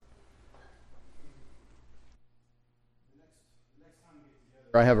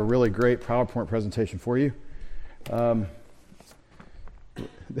I have a really great PowerPoint presentation for you.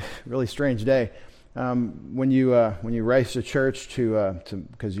 Really strange day. When you race to church to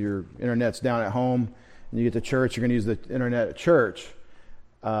because your internet's down at home and you get to church, you're going to use the internet at church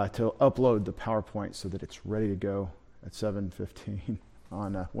to upload the PowerPoint so that it's ready to go at 7:15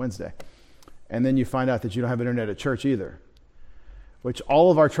 on Wednesday. And then you find out that you don't have internet at church either, which all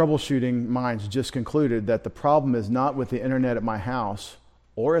of our troubleshooting minds just concluded that the problem is not with the internet at my house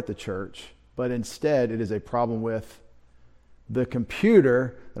or at the church, but instead it is a problem with the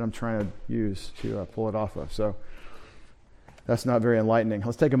computer that I'm trying to use to pull it off of. So that's not very enlightening.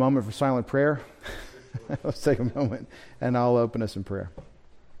 Let's take a moment for silent prayer. Let's take a moment and I'll open us in prayer.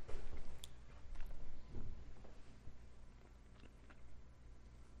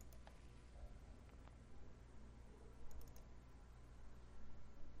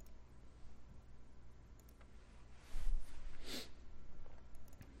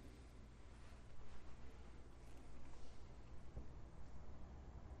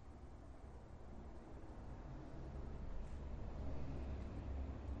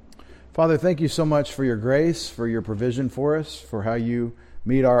 Father, thank you so much for your grace, for your provision for us, for how you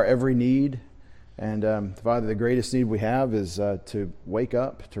meet our every need. And Father, the greatest need we have is to wake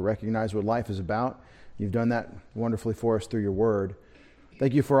up, to recognize what life is about. You've done that wonderfully for us through your word.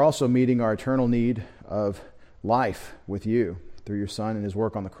 Thank you for also meeting our eternal need of life with you through your Son and his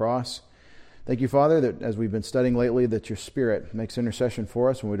work on the cross. Thank you, Father, that as we've been studying lately, that your Spirit makes intercession for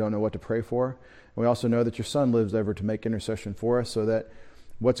us when we don't know what to pray for. We also know that your Son lives ever to make intercession for us, so that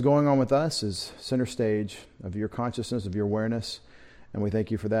what's going on with us is center stage of your consciousness, of your awareness, and we thank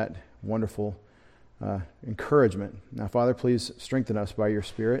you for that wonderful encouragement. Now, Father, please strengthen us by your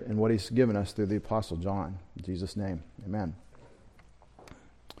Spirit and what he's given us through the Apostle John. In Jesus' name, amen.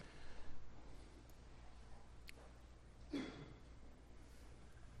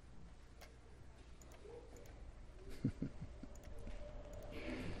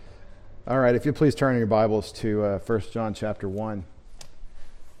 All right, if you please turn in your Bibles to 1 John chapter 1.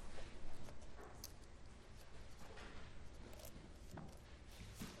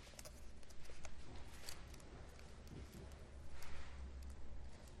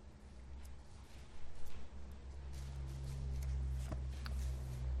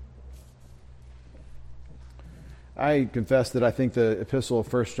 I confess that I think the epistle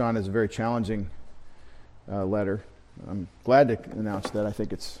of 1 John is a very challenging letter. I'm glad to announce that I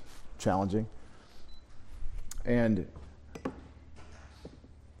think it's challenging. And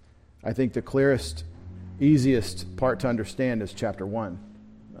I think the clearest, easiest part to understand is chapter 1,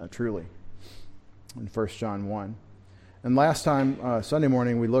 truly, in 1 John 1. And last time, Sunday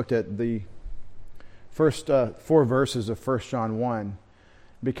morning, we looked at the first 4 verses of 1 John 1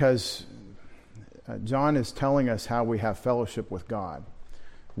 because John is telling us how we have fellowship with God.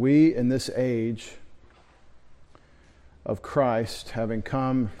 We, in this age of Christ, having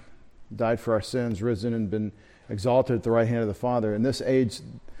come, died for our sins, risen, and been exalted at the right hand of the Father, in this age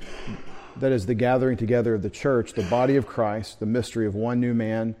that is the gathering together of the church, the body of Christ, the mystery of one new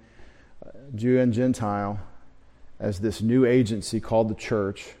man, Jew and Gentile, as this new agency called the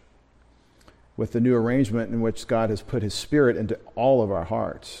church, with the new arrangement in which God has put his Spirit into all of our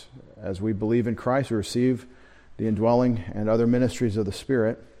hearts. As we believe in Christ, we receive the indwelling and other ministries of the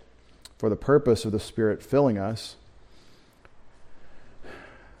Spirit for the purpose of the Spirit filling us.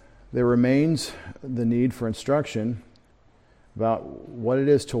 There remains the need for instruction about what it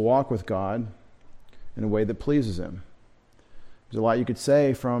is to walk with God in a way that pleases him. There's a lot you could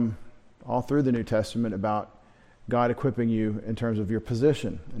say from all through the New Testament about God equipping you in terms of your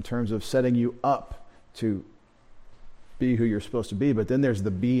position, in terms of setting you up to be who you're supposed to be, but then there's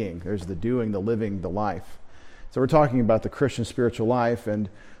the being, there's the doing, the living, the life. So we're talking about the Christian spiritual life and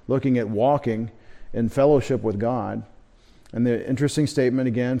looking at walking in fellowship with God. And the interesting statement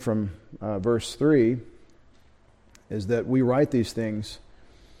again from verse 3 is that we write these things,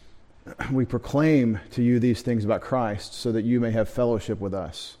 we proclaim to you these things about Christ so that you may have fellowship with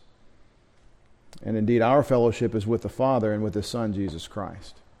us. And indeed our fellowship is with the Father and with his Son, Jesus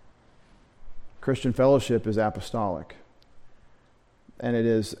Christ. Christian fellowship is apostolic. And it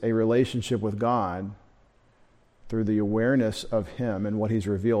is a relationship with God through the awareness of him and what he's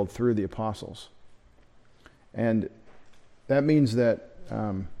revealed through the apostles. And that means that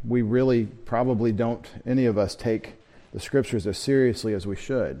we really probably don't, any of us, take the scriptures as seriously as we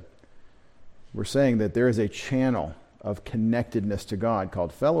should. We're saying that there is a channel of connectedness to God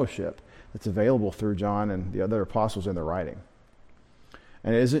called fellowship that's available through John and the other apostles in their writing.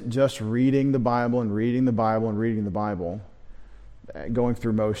 And it isn't just reading the Bible and reading the Bible and reading the Bible, going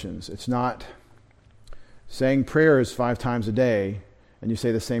through motions. It's not saying prayers 5 times a day and you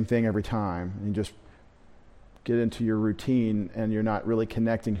say the same thing every time, and you just get into your routine and you're not really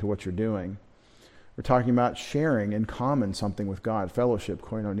connecting to what you're doing. We're talking about sharing in common something with God, fellowship,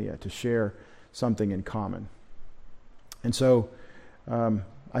 koinonia, to share something in common. And so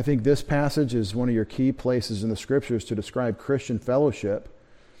I think this passage is one of your key places in the Scriptures to describe Christian fellowship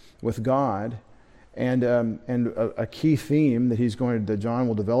with God. And a key theme that John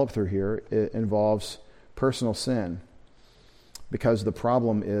will develop through here, it involves personal sin, because the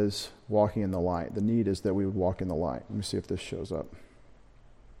problem is walking in the light. The need is that we would walk in the light. Let me see if this shows up.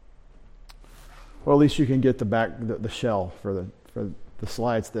 Well, at least you can get the shell for the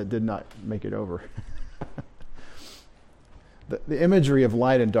slides that did not make it over. The imagery of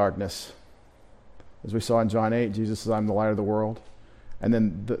light and darkness, as we saw in John 8, Jesus says, "I'm the light of the world." And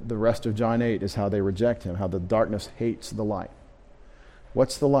then the rest of John 8 is how they reject him, how the darkness hates the light.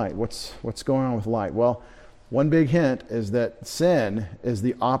 What's the light? What's going on with light? Well, one big hint is that sin is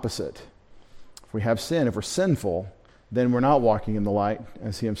the opposite. If we have sin, if we're sinful, then we're not walking in the light.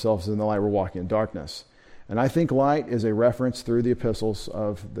 As he himself is in the light, we're walking in darkness. And I think light is a reference through the epistles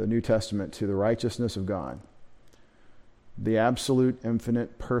of the New Testament to the righteousness of God, the absolute,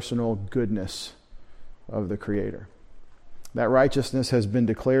 infinite, personal goodness of the Creator. That righteousness has been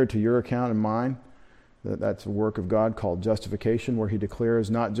declared to your account and mine. That's a work of God called justification, where he declares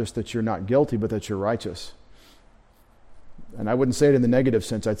not just that you're not guilty, but that you're righteous. And I wouldn't say it in the negative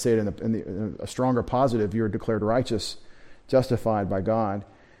sense. I'd say it in a stronger positive. You're declared righteous, justified by God.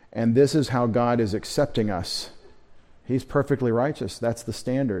 And this is how God is accepting us. He's perfectly righteous. That's the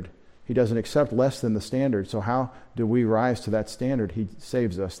standard. He doesn't accept less than the standard. So how do we rise to that standard? He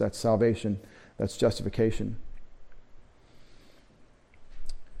saves us. That's salvation. That's justification.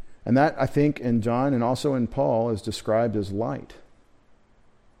 And that, I think, in John and also in Paul is described as light.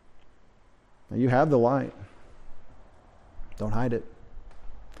 Now, you have the light. Don't hide it.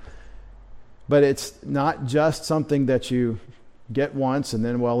 But it's not just something that you get once and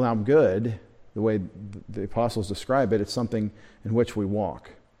then, well, now I'm good, the way the apostles describe it. It's something in which we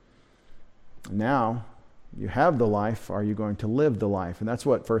walk. Now, you have the life. Are you going to live the life? And that's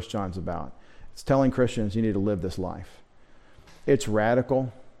what 1 John's about. It's telling Christians you need to live this life. It's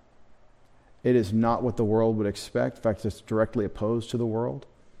radical. It is not what the world would expect. In fact, it's directly opposed to the world,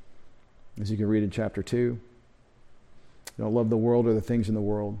 as you can read in chapter 2. Don't love the world or the things in the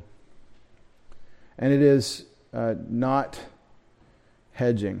world. And it is not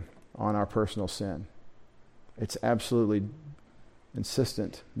hedging on our personal sin. It's absolutely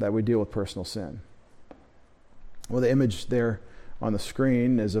insistent that we deal with personal sin. Well, the image there on the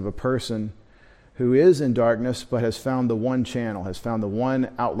screen is of a person who is in darkness but has found the one channel, has found the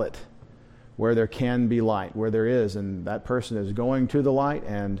one outlet where there can be light, where there is. And that person is going to the light,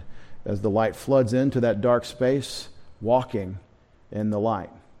 and as the light floods into that dark space, walking in the light.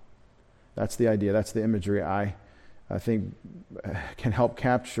 That's the idea. That's the imagery I think can help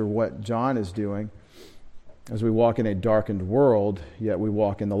capture what John is doing. As we walk in a darkened world, yet we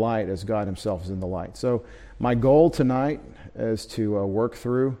walk in the light as God himself is in the light. So my goal tonight is to work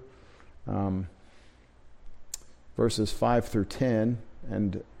through verses 5 through 10,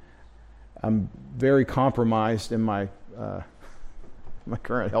 and I'm very compromised in my my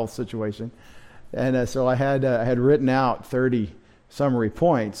current health situation. And so I had written out 30 summary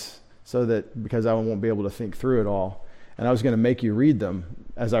points so that, because I won't be able to think through it all. And I was going to make you read them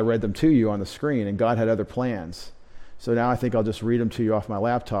as I read them to you on the screen, and God had other plans. So now I think I'll just read them to you off my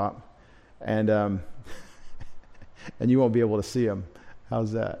laptop, and and you won't be able to see them.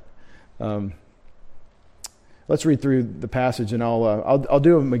 How's that? Let's read through the passage, and I'll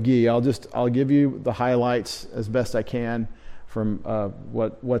do a McGee. I'll give you the highlights as best I can from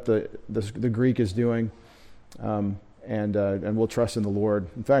what the Greek is doing, and we'll trust in the Lord.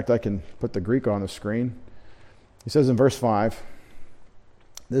 In fact, I can put the Greek on the screen. He says in verse 5,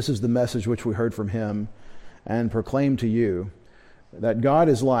 "This is the message which we heard from him and proclaimed to you, that God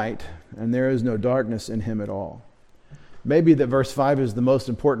is light, and there is no darkness in him at all." Maybe that verse 5 is the most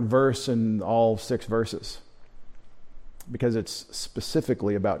important verse in all 6 verses, because it's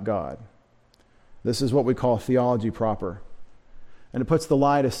specifically about God. This is what we call theology proper. And it puts the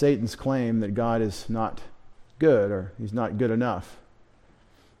lie to Satan's claim that God is not good, or he's not good enough.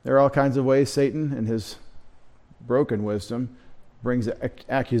 There are all kinds of ways Satan, in his broken wisdom, brings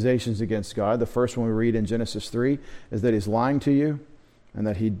accusations against God. The first one we read in Genesis 3 is that he's lying to you and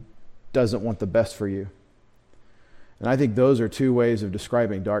that he doesn't want the best for you. And I think those are 2 ways of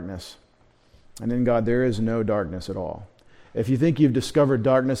describing darkness. And in God, there is no darkness at all. If you think you've discovered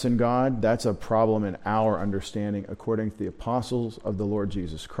darkness in God, that's a problem in our understanding according to the apostles of the Lord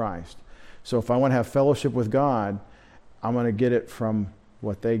Jesus Christ. So if I want to have fellowship with God, I'm going to get it from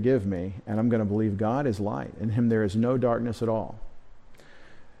what they give me, and I'm going to believe God is light. In him there is no darkness at all.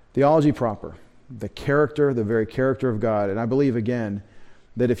 Theology proper, the character, the very character of God. And I believe, again,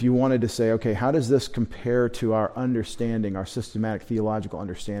 that if you wanted to say, okay, how does this compare to our understanding, our systematic theological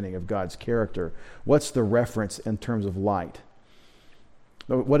understanding of God's character? What's the reference in terms of light?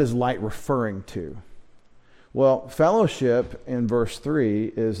 What is light referring to? Well, fellowship in verse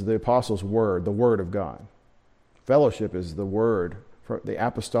 3 is the apostles' word, the word of God. Fellowship is the word, the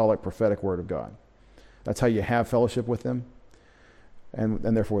apostolic prophetic word of God. That's how you have fellowship with them and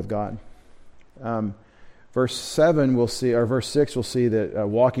therefore with God. Verse 7 we'll see, or verse 6 we'll see that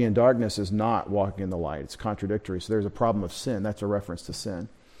walking in darkness is not walking in the light. It's contradictory. So there's a problem of sin. That's a reference to sin.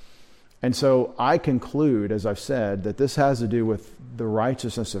 And so I conclude, as I've said, that this has to do with the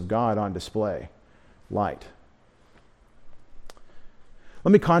righteousness of God on display, light.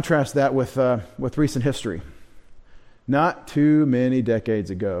 Let me contrast that with recent history. Not too many decades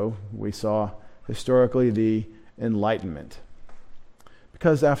ago, we saw historically the Enlightenment.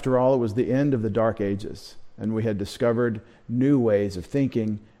 Because after all, it was the end of the Dark Ages, and we had discovered new ways of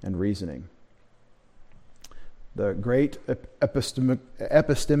thinking and reasoning. The great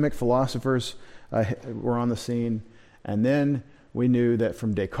epistemic philosophers were on the scene, and then we knew that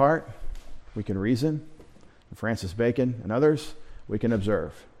from Descartes, we can reason, Francis Bacon and others, we can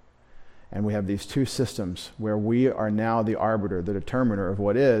observe. And we have these two systems where we are now the arbiter, the determiner of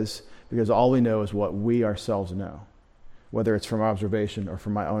what is, because all we know is what we ourselves know, whether it's from observation or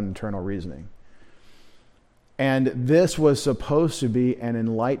from my own internal reasoning. And this was supposed to be an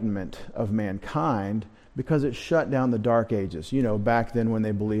enlightenment of mankind because it shut down the Dark Ages. You know, back then when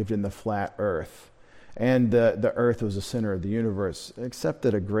they believed in the flat earth. And the earth was the center of the universe, except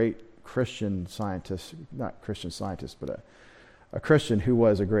that a great Christian scientist, not Christian scientist, but a Christian who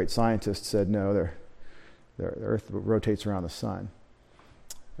was a great scientist said, no, the earth rotates around the sun.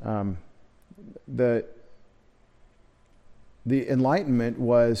 The Enlightenment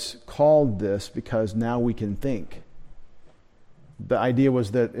was called this because now we can think. The idea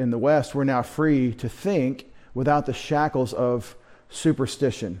was that in the West, we're now free to think without the shackles of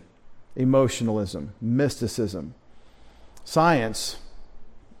superstition, emotionalism, mysticism. Science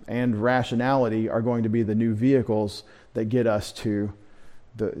and rationality are going to be the new vehicles that get us to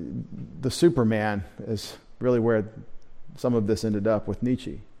the Superman, is really where some of this ended up with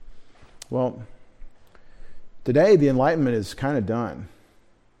Nietzsche. Well, today, the Enlightenment is kind of done.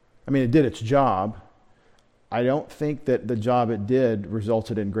 I mean, it did its job. I don't think that the job it did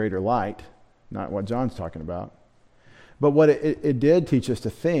resulted in greater light, not what John's talking about. But what it did teach us to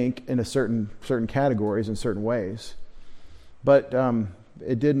think in certain categories in certain ways. But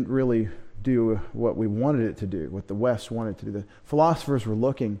it didn't really do what we wanted it to do, what the West wanted to do. The philosophers were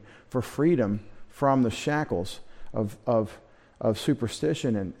looking for freedom from the shackles of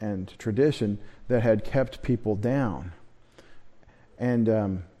superstition and tradition that had kept people down. And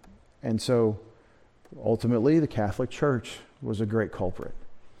so ultimately the Catholic Church was a great culprit.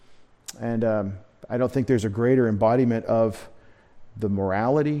 And I don't think there's a greater embodiment of the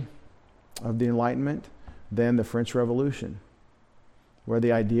morality of the Enlightenment than the French Revolution, where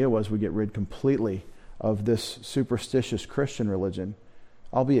the idea was we get rid completely of this superstitious Christian religion,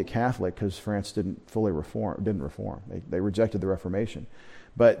 albeit Catholic, because France didn't reform. They rejected the Reformation.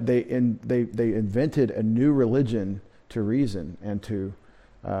 But they invented a new religion to reason and to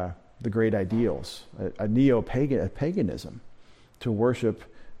the great ideals, a neo-paganism, to worship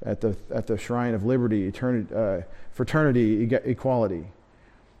at the shrine of liberty, eternity, fraternity, equality.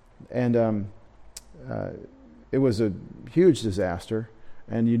 And it was a huge disaster,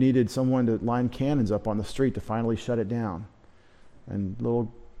 and you needed someone to line cannons up on the street to finally shut it down. And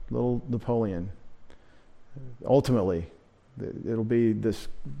little Napoleon, ultimately, it'll be this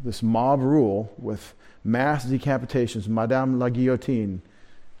mob rule with mass decapitations. Madame la Guillotine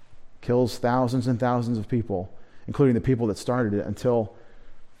kills thousands and thousands of people, including the people that started it, until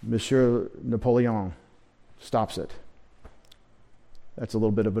Monsieur Napoleon stops it. That's a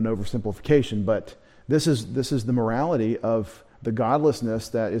little bit of an oversimplification, but this is the morality of the godlessness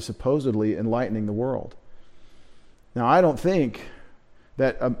that is supposedly enlightening the world. Now, I don't think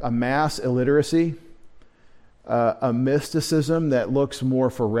that a mass illiteracy, a mysticism that looks more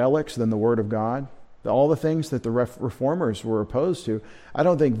for relics than the Word of God, all the things that the reformers were opposed to, I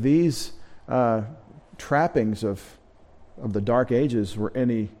don't think these trappings of the Dark Ages were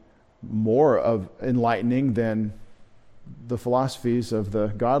any more of enlightening than the philosophies of the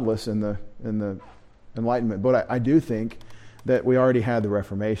godless in the Enlightenment. But I do think that we already had the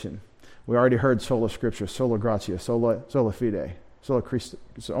Reformation. We already heard sola scriptura, sola gratia, sola fide, sola Christ,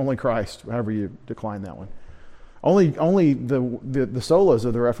 only Christ, however you decline that one. Only the solas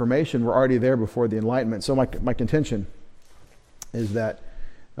of the Reformation were already there before the Enlightenment. So my contention is that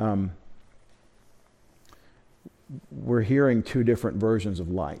we're hearing two different versions of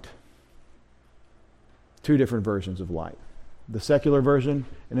light. Two different versions of light. The secular version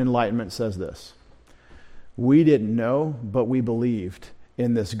in Enlightenment says this: we didn't know, but we believed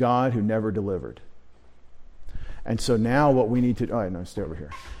in this God who never delivered. And so now what we need to... Oh, no, stay over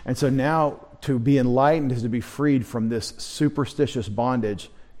here. And so now to be enlightened is to be freed from this superstitious bondage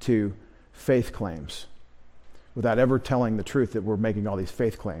to faith claims, without ever telling the truth that we're making all these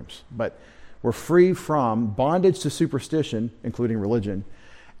faith claims. But we're free from bondage to superstition, including religion,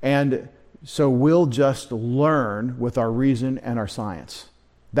 and so we'll just learn with our reason and our science.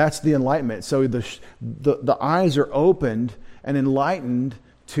 That's the Enlightenment. So the eyes are opened and enlightened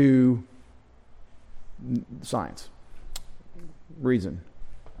to science, reason.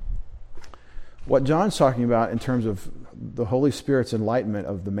 What John's talking about in terms of the Holy Spirit's enlightenment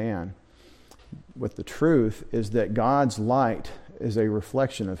of the man with the truth is that God's light is a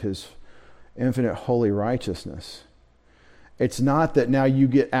reflection of his infinite holy righteousness. It's not that now you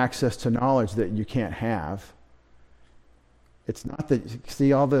get access to knowledge that you can't have. It's not that,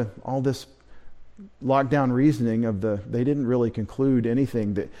 see, all this lockdown reasoning of they didn't really conclude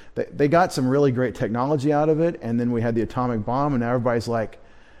anything. That they got some really great technology out of it, and then we had the atomic bomb, and now everybody's like,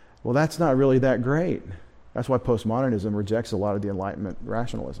 well, that's not really that great. That's why postmodernism rejects a lot of the Enlightenment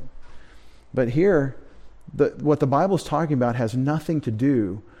rationalism. But here, what the Bible's talking about has nothing to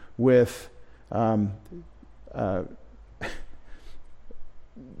do with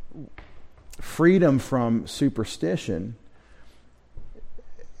freedom from superstition.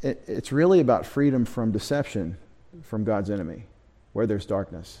 It's really about freedom from deception from God's enemy, where there's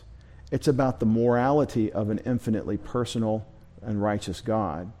darkness. It's about the morality of an infinitely personal and righteous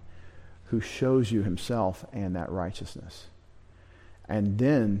God who shows you himself and that righteousness. And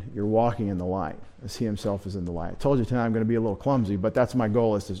then you're walking in the light as he himself is in the light. I told you tonight I'm going to be a little clumsy, but that's my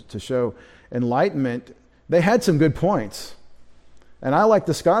goal, is to show Enlightenment. They had some good points. And I like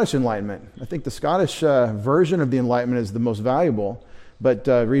the Scottish Enlightenment. I think the Scottish version of the Enlightenment is the most valuable. But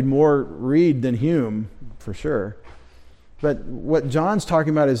read more Reed than Hume, for sure. But what John's talking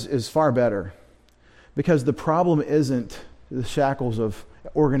about is far better. Because the problem isn't the shackles of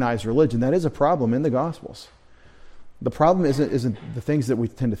organized religion. That is a problem in the Gospels. The problem isn't the things that we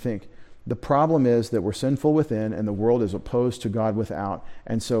tend to think. The problem is that we're sinful within and the world is opposed to God without.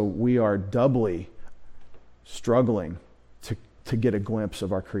 And so we are doubly struggling to get a glimpse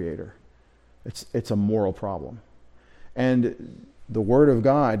of our Creator. It's a moral problem. And the Word of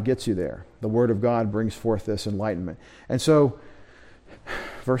God gets you there. The Word of God brings forth this enlightenment. And so,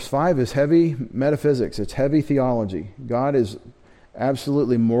 verse 5 is heavy metaphysics. It's heavy theology. God is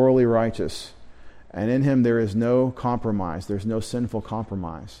absolutely morally righteous. And in him there is no compromise. There's no sinful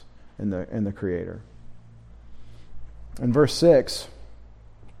compromise in the Creator. In verse 6,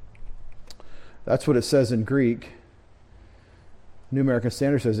 that's what it says in Greek. New American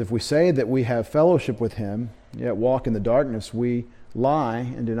Standard says, if we say that we have fellowship with him, yet walk in the darkness, we lie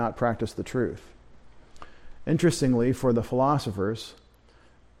and do not practice the truth. Interestingly, for the philosophers,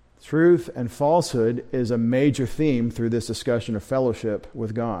 truth and falsehood is a major theme through this discussion of fellowship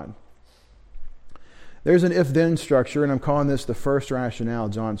with God. There's an if-then structure, and I'm calling this the first rationale,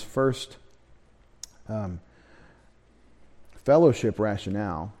 John's first fellowship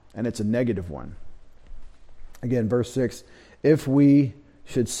rationale, and it's a negative one. Again, verse 6, if we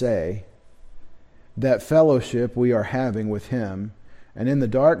should say that fellowship we are having with him, and in the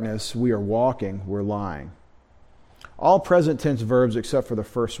darkness we are walking, we're lying. All present tense verbs except for the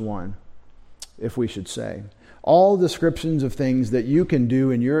first one, if we should say. All descriptions of things that you can do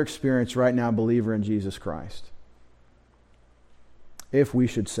in your experience right now, believer in Jesus Christ. If we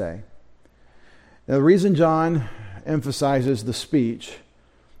should say. Now, the reason John emphasizes the speech,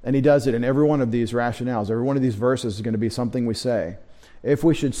 and he does it in every one of these rationales, every one of these verses is going to be something we say. If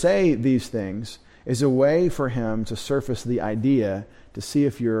we should say these things, is a way for him to surface the idea to see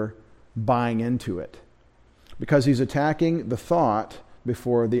if you're buying into it. Because he's attacking the thought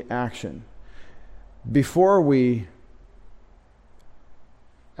before the action. Before we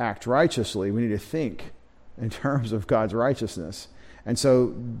act righteously, we need to think in terms of God's righteousness. And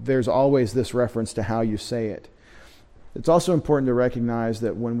so there's always this reference to how you say it. It's also important to recognize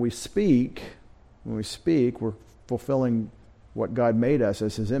that when we speak, we're fulfilling what God made us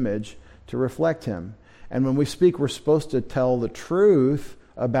as his image to reflect him. And when we speak, we're supposed to tell the truth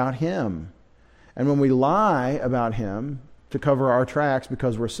about him. And when we lie about him to cover our tracks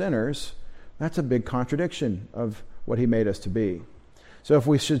because we're sinners, that's a big contradiction of what he made us to be. So if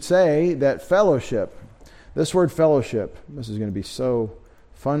we should say that fellowship, This word fellowship, this is going to be so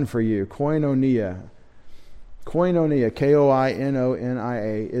fun for you. Koinonia. Koinonia,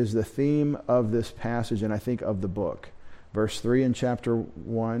 K-O-I-N-O-N-I-A, is the theme of this passage and I think of the book. Verse 3 in chapter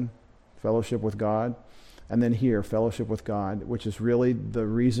 1, fellowship with God. And then here, fellowship with God, which is really the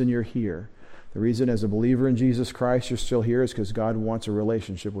reason you're here. The reason as a believer in Jesus Christ you're still here is because God wants a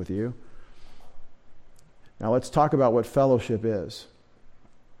relationship with you. Now let's talk about what fellowship is.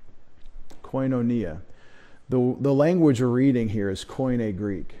 Koinonia. The language we're reading here is Koine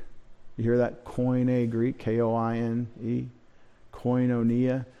Greek. You hear that? Koine Greek, K-O-I-N-E,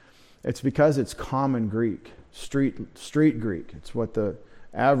 Koinonia. It's because it's common Greek, street Greek. It's what the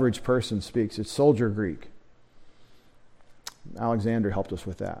average person speaks. It's soldier Greek. Alexander helped us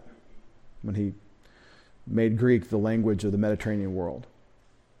with that when he made Greek the language of the Mediterranean world.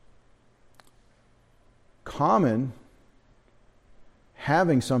 Common,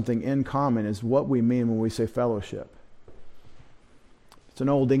 having something in common, is what we mean when we say fellowship. It's an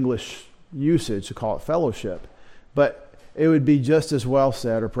old English usage to call it fellowship, but it would be just as well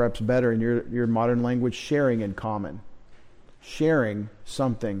said, or perhaps better in your modern language, sharing in common. Sharing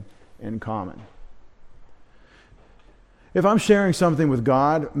something in common. If I'm sharing something with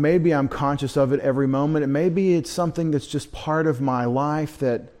God, maybe I'm conscious of it every moment, and maybe it's something that's just part of my life,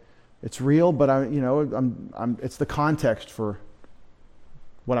 that it's real, but it's the context for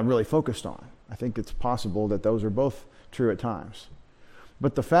what I'm really focused on. I think it's possible that those are both true at times.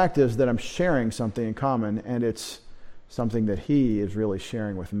 But the fact is that I'm sharing something in common, and it's something that He is really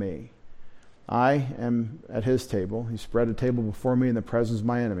sharing with me. I am at His table. He spread a table before me in the presence of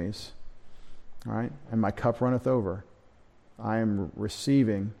my enemies. All right? And my cup runneth over. I am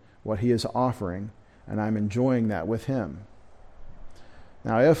receiving what He is offering, and I'm enjoying that with Him.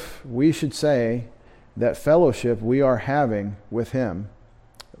 Now, if we should say that fellowship we are having with Him,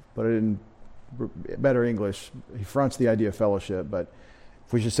 put it in better English, he fronts the idea of fellowship, but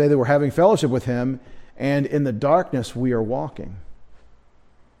if we should say that we're having fellowship with Him, and in the darkness we are walking,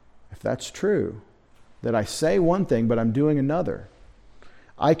 if that's true, that I say one thing, but I'm doing another,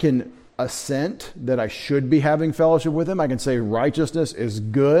 I can assent that I should be having fellowship with Him. I can say righteousness is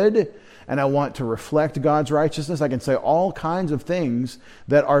good, and I want to reflect God's righteousness. I can say all kinds of things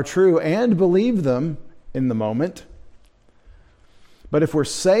that are true and believe them in the moment. But if we're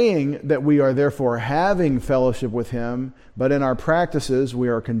saying that we are therefore having fellowship with Him, but in our practices we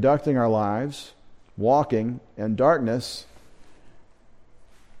are conducting our lives, walking in darkness,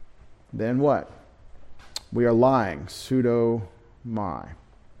 then what? We are lying. Pseudomai.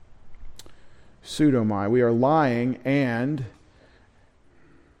 We are lying, and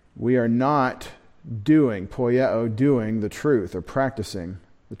we are not doing, poieo, doing the truth or practicing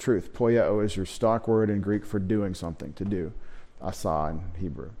the truth. Poieo is your stock word in Greek for doing something, to do. Asa in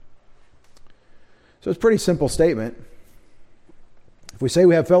Hebrew. So it's a pretty simple statement. If we say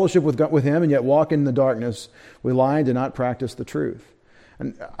we have fellowship with Him and yet walk in the darkness, we lie and do not practice the truth.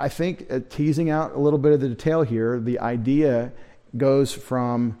 And I think, teasing out a little bit of the detail here, the idea goes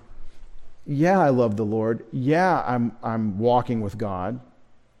from, yeah, I love the Lord. Yeah, I'm walking with God.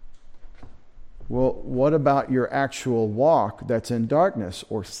 Well, what about your actual walk that's in darkness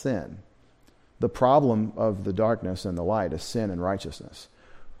or sin? The problem of the darkness and the light is sin and righteousness.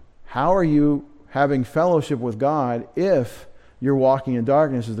 How are you having fellowship with God if you're walking in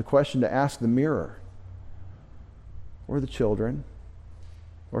darkness is the question to ask the mirror or the children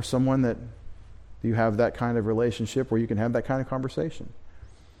or someone that you have that kind of relationship where you can have that kind of conversation.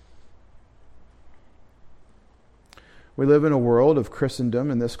 We live in a world of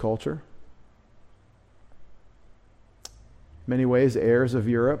Christendom in this culture. In many ways, heirs of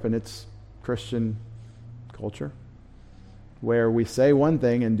Europe and its Christian culture, where we say one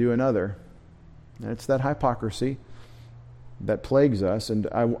thing and do another. And it's that hypocrisy that plagues us. And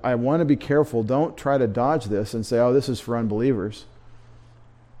I want to be careful. Don't try to dodge this and say, oh, this is for unbelievers.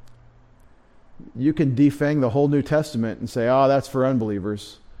 You can defang the whole New Testament and say, oh, that's for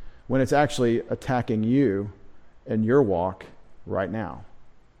unbelievers, when it's actually attacking you and your walk right now,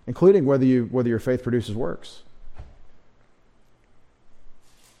 including whether your faith produces works.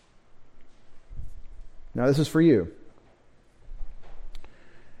 Now, this is for you.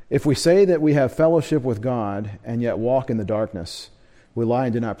 If we say that we have fellowship with God and yet walk in the darkness, we lie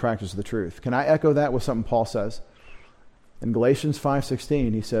and do not practice the truth. Can I echo that with something Paul says? In Galatians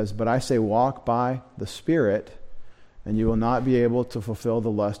 5:16, he says, "But I say walk by the Spirit, and you will not be able to fulfill the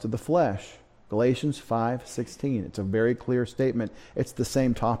lust of the flesh." Galatians 5:16. It's a very clear statement. It's the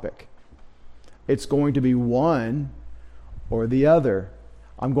same topic. It's going to be one or the other.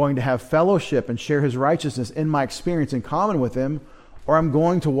 I'm going to have fellowship and share His righteousness in my experience in common with Him, or I'm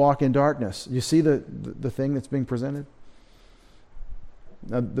going to walk in darkness. You see the thing that's being presented?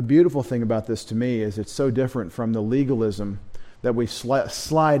 Now, the beautiful thing about this to me is it's so different from the legalism that we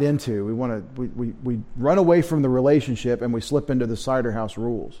slide into. We run away from the relationship and we slip into the cider house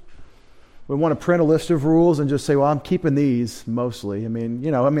rules. We want to print a list of rules and just say, well, I'm keeping these mostly. I'm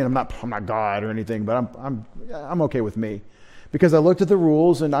not God or anything, but I'm okay with me. Because I looked at the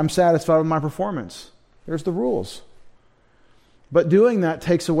rules and I'm satisfied with my performance. There's the rules. But doing that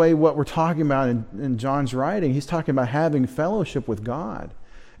takes away what we're talking about in John's writing. He's talking about having fellowship with God.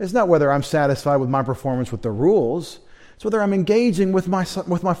 It's not whether I'm satisfied with my performance with the rules. It's whether I'm engaging with my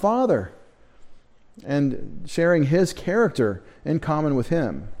Father and sharing His character in common with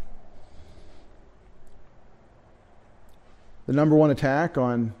Him. The number one attack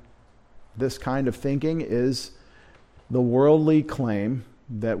on this kind of thinking is the worldly claim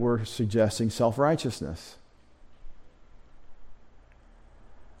that we're suggesting self-righteousness.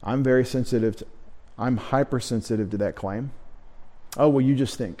 I'm hypersensitive to that claim. Oh, well, you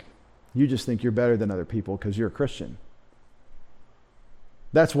just think you're better than other people because you're a Christian.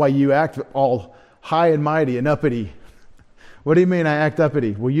 That's why you act all high and mighty and uppity. What do you mean I act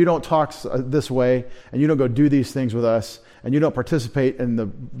uppity? Well, you don't talk this way, and you don't go do these things with us, and you don't participate in the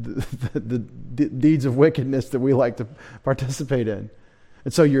deeds of wickedness that we like to participate in.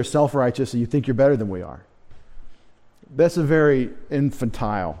 And so you're self-righteous, and you think you're better than we are. That's a very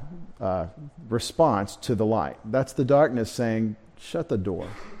infantile response to the light. That's the darkness saying, shut the door.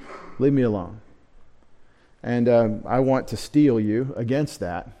 Leave me alone. And I want to steel you against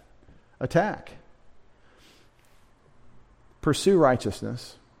that attack. Pursue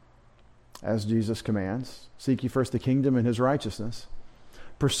righteousness, as Jesus commands. Seek ye first the kingdom and His righteousness.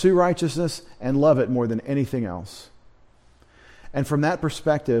 Pursue righteousness and love it more than anything else. And from that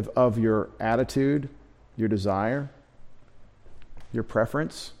perspective of your attitude, your desire, your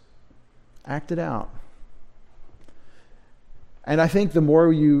preference, act it out. And I think the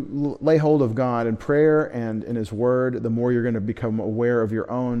more you lay hold of God in prayer and in His Word, the more you're going to become aware of your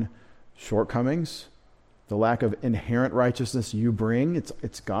own shortcomings, the lack of inherent righteousness you bring.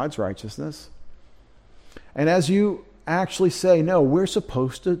 It's God's righteousness. And as you actually say, no, we're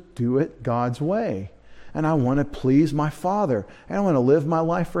supposed to do it God's way. And I want to please my Father. And I want to live my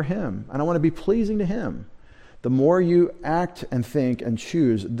life for Him. And I want to be pleasing to Him. The more you act and think and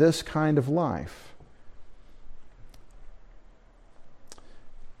choose this kind of life,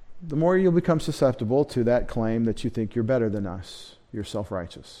 the more you'll become susceptible to that claim that you think you're better than us. You're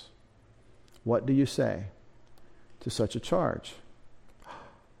self-righteous. What do you say to such a charge?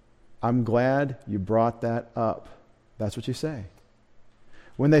 I'm glad you brought that up. That's what you say.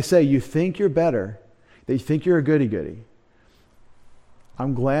 When they say you think you're better, they think you're a goody-goody,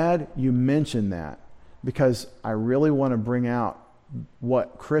 I'm glad you mentioned that because I really want to bring out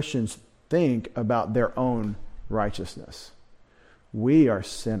what Christians think about their own righteousness. We are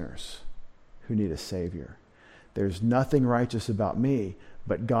sinners who need a Savior. There's nothing righteous about me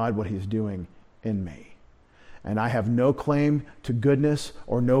but God, what He's doing in me. And I have no claim to goodness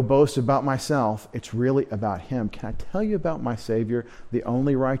or no boast about myself. It's really about Him. Can I tell you about my Savior, the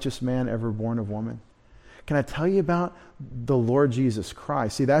only righteous man ever born of woman? Can I tell you about the Lord Jesus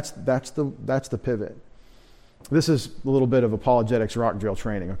Christ? See, that's the pivot. This is a little bit of apologetics rock drill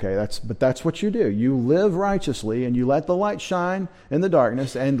training, okay? But that's what you do. You live righteously and you let the light shine in the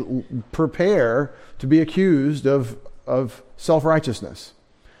darkness and prepare to be accused of self-righteousness.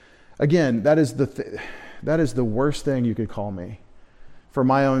 Again, that is the worst thing you could call me for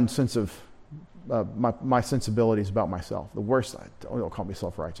my own sense of my sensibilities about myself. The worst. Don't call me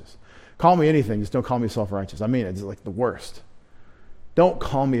self-righteous. Call me anything, just don't call me self-righteous. I mean, it's like the worst. Don't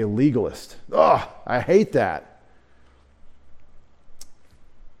call me a legalist. Oh, I hate that.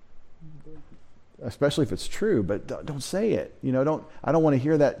 Especially if it's true, but don't say it. I don't want to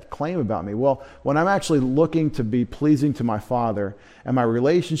hear that claim about me. Well, when I'm actually looking to be pleasing to my Father and my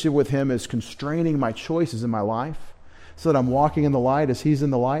relationship with Him is constraining my choices in my life so that I'm walking in the light as He's in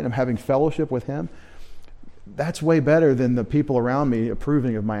the light and I'm having fellowship with Him, that's way better than the people around me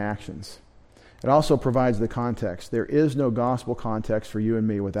approving of my actions. It also provides the context. There is no gospel context for you and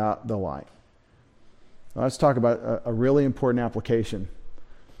me without the light. Now, let's talk about a really important application.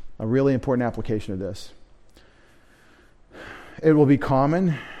 A really important application of this. It will be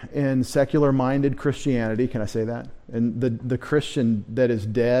common in secular-minded Christianity, can I say that? And the Christian that is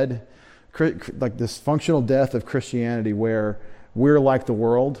dead, like this functional death of Christianity where we're like the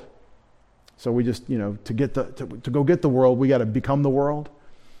world. So we just, to go get the world, we got to become the world.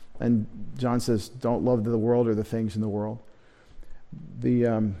 And John says, don't love the world or the things in the world.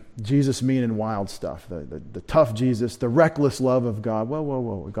 Jesus mean and wild stuff, the tough Jesus, the reckless love of God.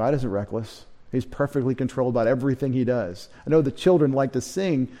 Whoa. God isn't reckless. He's perfectly controlled about everything he does. I know the children like to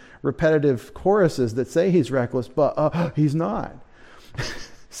sing repetitive choruses that say he's reckless, but he's not.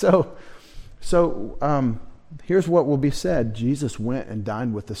 So here's what will be said. Jesus went and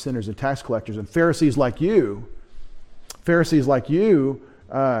dined with the sinners and tax collectors, and Pharisees like you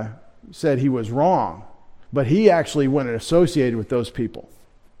said he was wrong, but he actually went and associated with those people.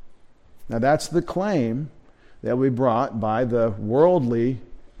 Now that's the claim that we brought by the worldly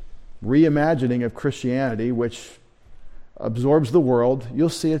reimagining of Christianity, which absorbs the world. You'll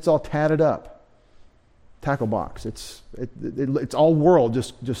see it's all tatted up. Tackle box. It's all world,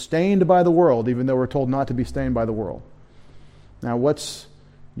 just stained by the world, even though we're told not to be stained by the world. Now, what's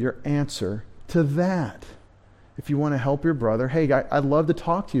your answer to that? If you want to help your brother, hey, I'd love to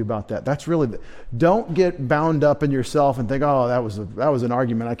talk to you about that. That's really, don't get bound up in yourself and think, oh, that was an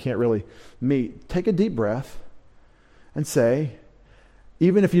argument I can't really meet. Take a deep breath and say,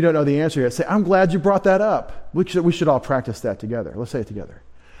 even if you don't know the answer yet, say, I'm glad you brought that up. We should all practice that together. Let's say it together.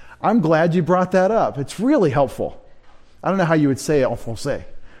 I'm glad you brought that up. It's really helpful. I don't know how you would say it en français,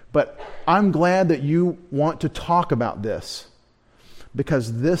 but I'm glad that you want to talk about this,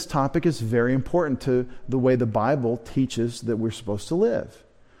 because this topic is very important to the way the Bible teaches that we're supposed to live.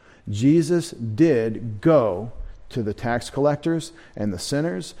 Jesus did go to the tax collectors and the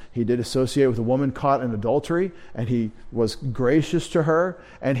sinners. He did associate with a woman caught in adultery, and he was gracious to her,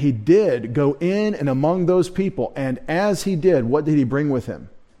 and he did go in and among those people. And as he did, what did he bring with him?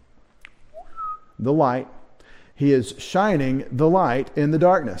 The light. He is shining the light in the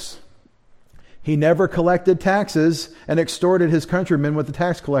darkness. He never collected taxes and extorted his countrymen with the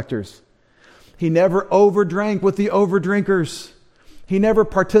tax collectors. He never overdrank with the overdrinkers. He never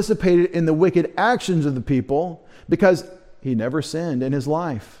participated in the wicked actions of the people, because he never sinned in his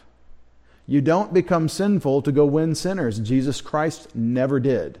life. You don't become sinful to go win sinners. Jesus Christ never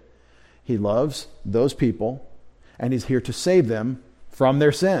did. He loves those people, and he's here to save them from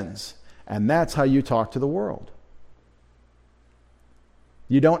their sins. And that's how you talk to the world.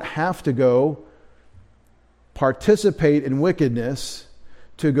 You don't have to go participate in wickedness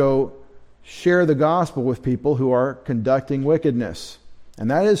to go share the gospel with people who are conducting wickedness. And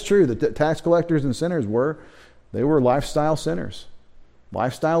that is true. The tax collectors and sinners were lifestyle sinners,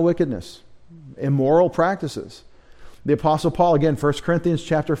 lifestyle wickedness, immoral practices. The Apostle Paul, again, 1 Corinthians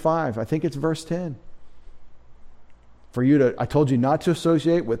chapter 5, I think it's verse 10. I told you not to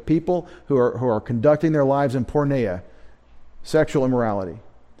associate with people who are conducting their lives in porneia, sexual immorality.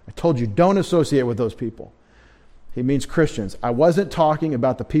 I told you don't associate with those people. He means Christians. I wasn't talking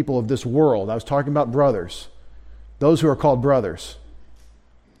about the people of this world. I was talking about brothers, those who are called brothers.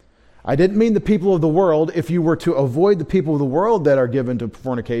 I didn't mean the people of the world. If you were to avoid the people of the world that are given to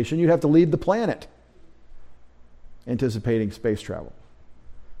fornication, you'd have to leave the planet, anticipating space travel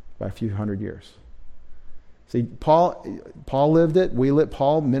by a few hundred years. See, Paul lived it.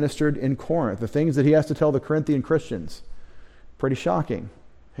 Paul ministered in Corinth. The things that he has to tell the Corinthian Christians, pretty shocking.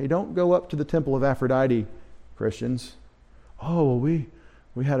 Hey, don't go up to the temple of Aphrodite, Christians. Oh, well,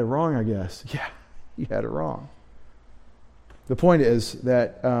 we had it wrong, I guess. Yeah, you had it wrong. The point is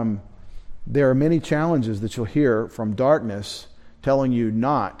that there are many challenges that you'll hear from darkness telling you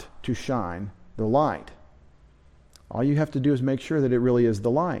not to shine the light. All you have to do is make sure that it really is the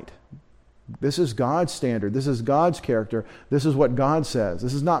light. This is God's standard. This is God's character. This is what God says.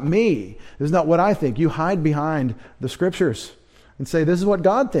 This is not me. This is not what I think. You hide behind the Scriptures and say, this is what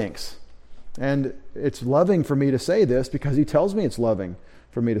God thinks. And it's loving for me to say this because he tells me it's loving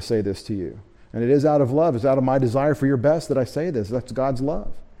for me to say this to you. And it is out of love. It's out of my desire for your best that I say this. That's God's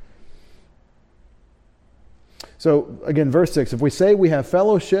love. So again, verse 6, if we say we have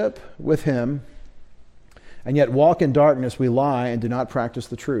fellowship with him and yet walk in darkness, we lie and do not practice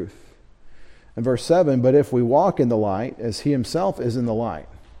the truth. And verse 7, but if we walk in the light as he himself is in the light,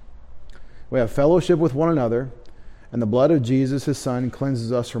 we have fellowship with one another, and the blood of Jesus, his son,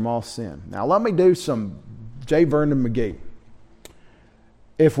 cleanses us from all sin. Now let me do some J. Vernon McGee.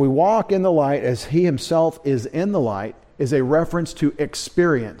 If we walk in the light as he himself is in the light is a reference to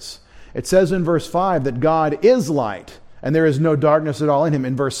experience. It says in verse 5 that God is light and there is no darkness at all in him.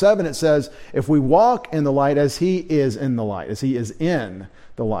 In verse 7 it says if we walk in the light as he is in the light, as he is in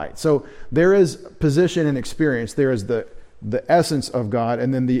the light. So there is position and experience. There is the essence of God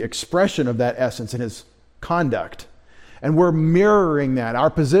and then the expression of that essence in his conduct. And we're mirroring that, our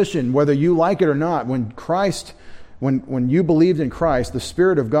position, whether you like it or not. When you believed in Christ, the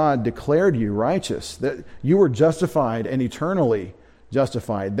Spirit of God declared you righteous, that you were justified and eternally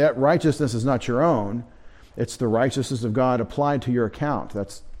justified. That righteousness is not your own. It's the righteousness of God applied to your account.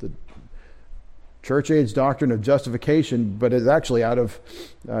 That's the church age doctrine of justification, but it's actually out of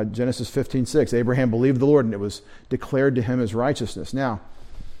Genesis 15:6. Abraham believed the Lord, and it was declared to him as righteousness. Now,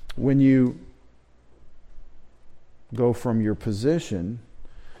 when you go from your position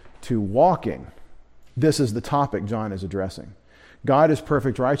to walking, this is the topic John is addressing. God is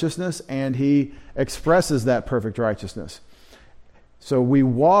perfect righteousness, and he expresses that perfect righteousness. So we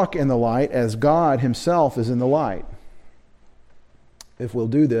walk in the light as God himself is in the light. If we'll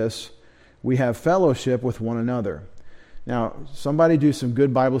do this, we have fellowship with one another. Now, somebody do some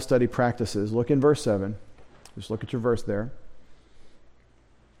good Bible study practices. Look in verse 7. Just look at your verse there.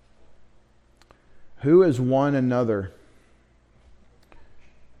 Who is one another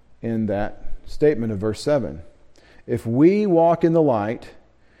in that statement of verse 7? If we walk in the light,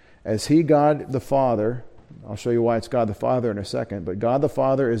 as he, God the Father, I'll show you why it's God the Father in a second, but God the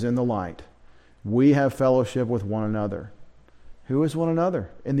Father is in the light. We have fellowship with one another. Who is one another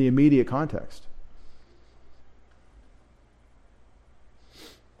in the immediate context?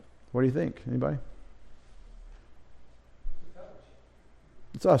 What do you think? Anybody?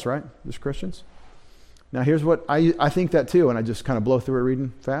 It's us, right? Just Christians. Now here's what I think that too, and I just kind of blow through it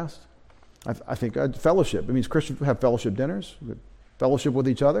reading fast. I think fellowship. It means Christians have fellowship dinners, fellowship with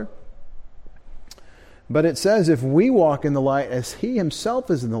each other. But it says if we walk in the light as he himself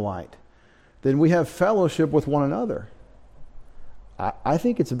is in the light, then we have fellowship with one another. I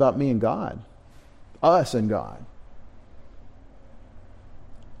think it's about me and God, us and God,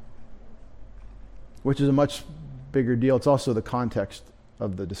 which is a much bigger deal. It's also the context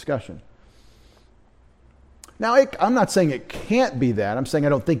of the discussion. Now, I'm not saying it can't be that. I'm saying I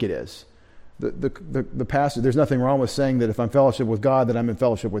don't think it is. The passage, there's nothing wrong with saying that if I'm fellowship with God, that I'm in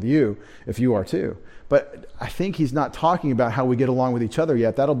fellowship with you, if you are too. But I think he's not talking about how we get along with each other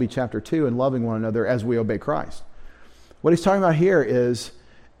yet. That'll be chapter 2, and loving one another as we obey Christ. What he's talking about here is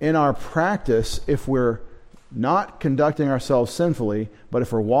in our practice, if we're not conducting ourselves sinfully, but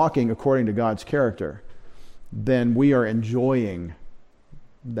if we're walking according to God's character, then we are enjoying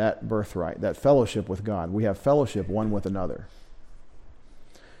that birthright, that fellowship with God. We have fellowship one with another.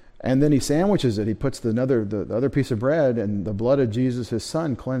 And then he sandwiches it. He puts the other piece of bread, and the blood of Jesus, his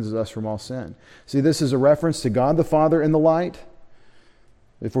son, cleanses us from all sin. See, this is a reference to God the Father in the light.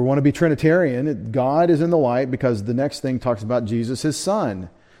 If we want to be Trinitarian, God is in the light because the next thing talks about Jesus, his son.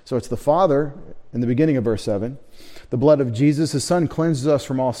 So it's the Father in the beginning of verse 7. The blood of Jesus, his son, cleanses us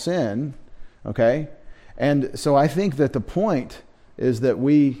from all sin. Okay? And so I think that the point is that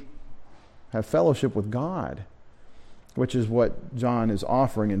we have fellowship with God, which is what John is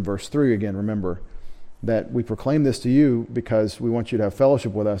offering in verse 3. Again, remember that we proclaim this to you because we want you to have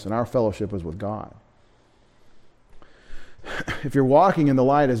fellowship with us, and our fellowship is with God. If you're walking in the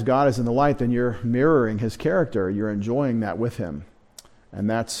light as God is in the light, then you're mirroring his character. You're enjoying that with him. And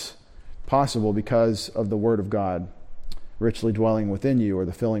that's possible because of the Word of God richly dwelling within you, or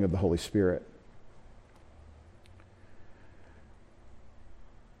the filling of the Holy Spirit.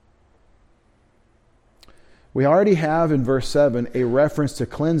 We already have in verse 7 a reference to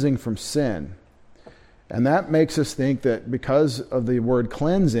cleansing from sin. And that makes us think that because of the word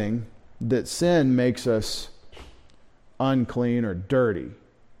cleansing, that sin makes us unclean or dirty.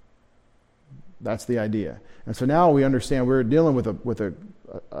 That's the idea. And so now we understand we're dealing with an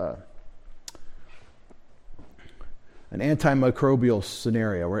antimicrobial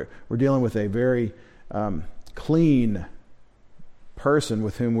scenario. We're dealing with a very clean person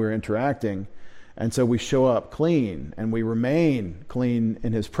with whom we're interacting. And so we show up clean, and we remain clean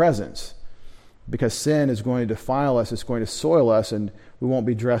in his presence, because sin is going to defile us, it's going to soil us, and we won't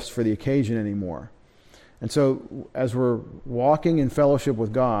be dressed for the occasion anymore. And so as we're walking in fellowship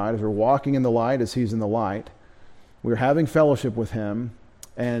with God, as we're walking in the light as he's in the light, we're having fellowship with him,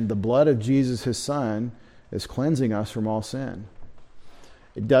 and the blood of Jesus, his son, is cleansing us from all sin.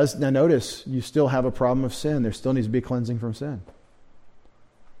 It does. Now notice, you still have a problem of sin. There still needs to be cleansing from sin.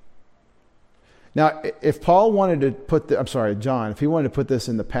 Now, if Paul wanted to put John, if he wanted to put this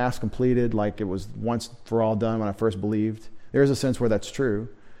in the past completed, like it was once for all done when I first believed, there's a sense where that's true.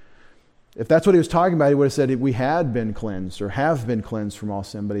 If that's what he was talking about, he would have said we had been cleansed or have been cleansed from all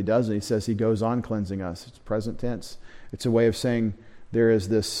sin, but he doesn't. He says he goes on cleansing us. It's present tense. It's a way of saying there is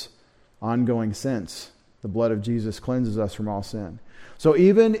this ongoing sense. The blood of Jesus cleanses us from all sin. So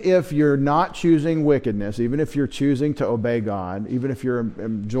even if you're not choosing wickedness, even if you're choosing to obey God, even if you're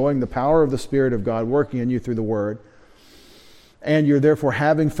enjoying the power of the Spirit of God working in you through the Word, and you're therefore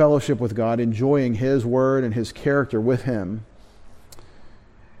having fellowship with God, enjoying his Word and his character with him,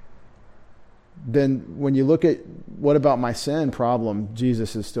 then when you look at what about my sin problem,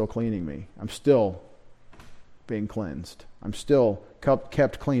 Jesus is still cleaning me. I'm still being cleansed. I'm still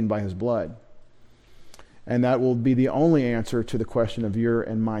kept clean by his blood. And that will be the only answer to the question of your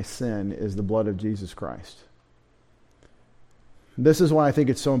and my sin, is the blood of Jesus Christ. This is why I think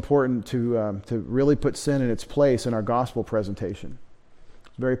it's so important to really put sin in its place in our gospel presentation.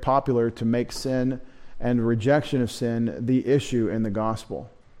 It's very popular to make sin and rejection of sin the issue in the gospel.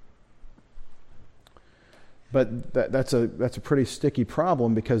 But that's a pretty sticky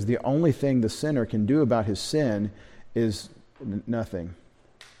problem, because the only thing the sinner can do about his sin is nothing.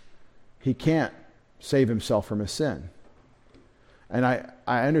 He can't save himself from his sin. And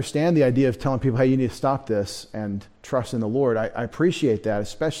I understand the idea of telling people, hey, you need to stop this and trust in the Lord. I appreciate that,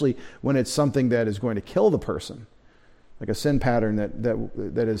 especially when it's something that is going to kill the person, like a sin pattern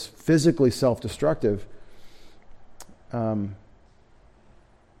that is physically self-destructive,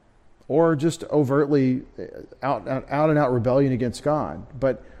 or just overtly out and out rebellion against God.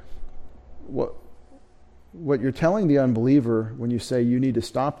 But what you're telling the unbeliever when you say you need to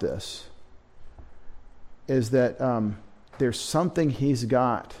stop this is that there's something he's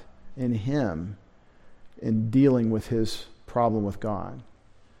got in him in dealing with his problem with God.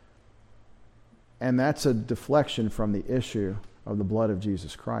 And that's a deflection from the issue of the blood of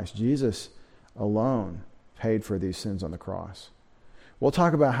Jesus Christ. Jesus alone paid for these sins on the cross. We'll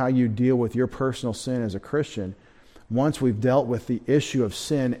talk about how you deal with your personal sin as a Christian once we've dealt with the issue of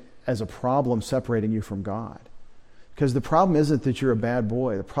sin as a problem separating you from God. Because the problem isn't that you're a bad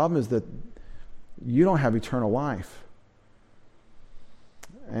boy. The problem is that you don't have eternal life.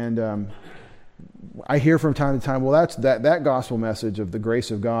 And I hear from time to time, well, that gospel message of the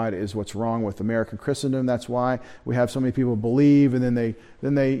grace of God is what's wrong with American Christendom. That's why we have so many people believe, and then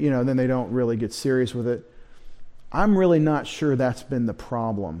they don't really get serious with it. I'm really not sure that's been the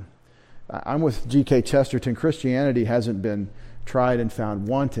problem. I'm with G.K. Chesterton. Christianity hasn't been tried and found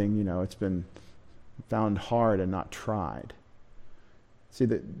wanting. It's been found hard and not tried. See,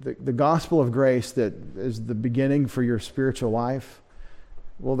 the gospel of grace that is the beginning for your spiritual life,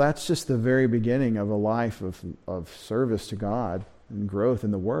 well, that's just the very beginning of a life of service to God and growth in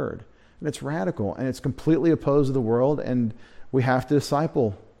the Word. And it's radical, and it's completely opposed to the world, and we have to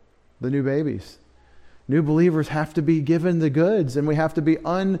disciple the new babies. New believers have to be given the goods, and we have to be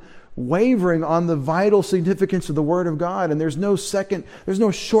unwavering on the vital significance of the Word of God. And there's no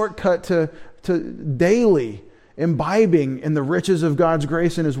shortcut to daily imbibing in the riches of God's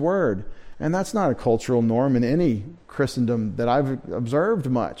grace and His Word. And that's not a cultural norm in any Christendom that I've observed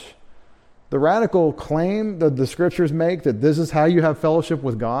much. The radical claim that the Scriptures make that this is how you have fellowship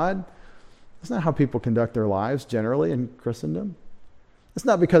with God, that's not how people conduct their lives generally in Christendom. It's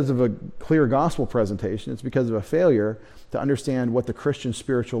not because of a clear gospel presentation. It's because of a failure to understand what the Christian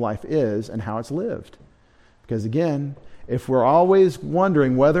spiritual life is and how it's lived. Because again, if we're always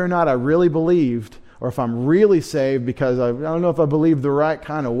wondering whether or not I really believed, or if I'm really saved because I don't know if I believed the right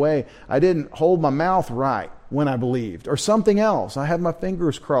kind of way, I didn't hold my mouth right when I believed, or something else, I had my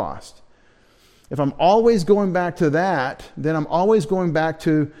fingers crossed. If I'm always going back to that, then I'm always going back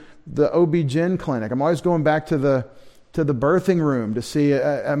to the OB-GYN clinic. I'm always going back to the birthing room to see,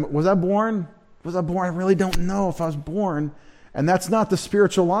 was I born? Was I born? I really don't know if I was born. And that's not the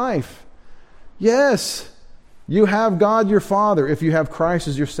spiritual life. Yes, you have God your Father if you have Christ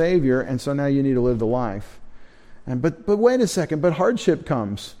as your Savior, and so now you need to live the life. But wait a second, but hardship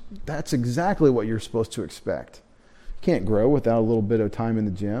comes. That's exactly what you're supposed to expect. You can't grow without a little bit of time in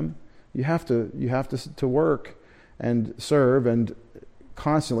the gym. You have to work and serve and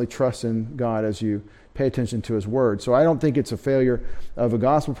constantly trust in God as you pay attention to His Word. So I don't think it's a failure of a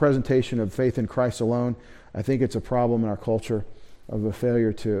gospel presentation of faith in Christ alone. I think it's a problem in our culture of a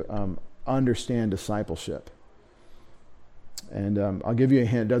failure to understand discipleship. And I'll give you a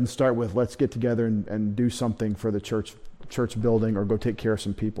hint. It doesn't start with let's get together and do something for the church building or go take care of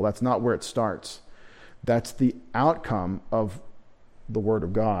some people. That's not where it starts. That's the outcome of the Word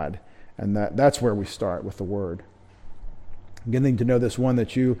of God. And that's where we start, with the Word. Getting to know this one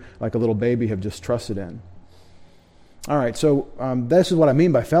that you, like a little baby, have just trusted in. All right, so this is what I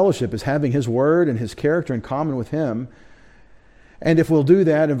mean by fellowship, is having His Word and His character in common with Him. And if we'll do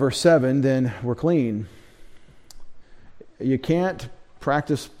that in verse 7, then we're clean. You can't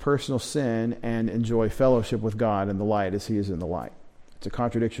practice personal sin and enjoy fellowship with God in the light as He is in the light. It's a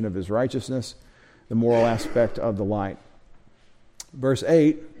contradiction of His righteousness, the moral aspect of the light. Verse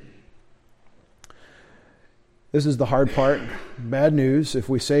 8. This is the hard part. Bad news. If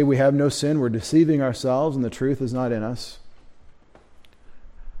we say we have no sin, we're deceiving ourselves and the truth is not in us.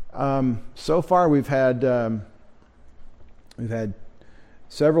 So far we've had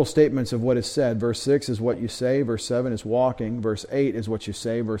several statements of what is said. Verse 6 is what you say. Verse 7 is walking. Verse 8 is what you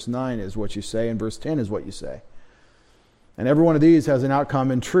say. Verse 9 is what you say. And verse 10 is what you say. And every one of these has an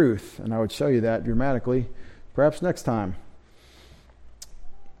outcome in truth. And I would show you that dramatically, perhaps next time.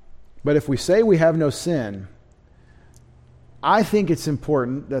 But if we say we have no sin, I think it's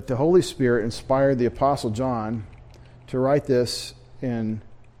important that the Holy Spirit inspired the Apostle John to write this in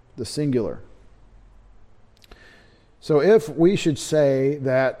the singular. So if we should say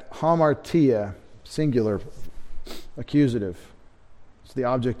that hamartia, singular, accusative, it's the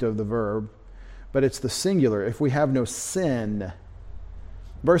object of the verb, but it's the singular. If we have no sin,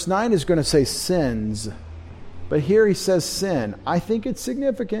 verse 9 is going to say sins, but here he says sin. I think it's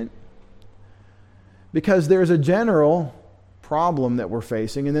significant because there's a general problem that we're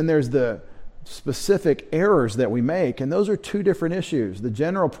facing, and then there's the specific errors that we make, and those are two different issues. The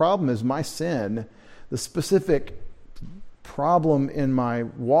general problem is my sin. The specific problem in my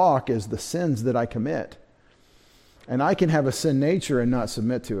walk is the sins that I commit. And I can have a sin nature and not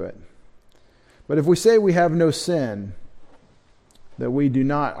submit to it. But if we say we have no sin, that we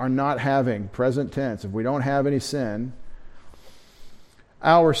are not having, present tense, if we don't have any sin,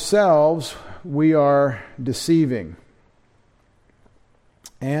 ourselves we are deceiving.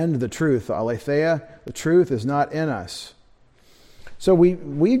 And the truth, aletheia, the truth is not in us. So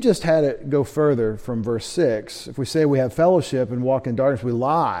we just had it go further from verse 6. If we say we have fellowship and walk in darkness, we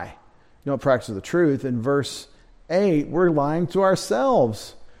lie. You don't practice the truth. In verse 8, we're lying to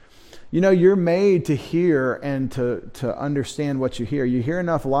ourselves. You know, you're made to hear and to understand what you hear. You hear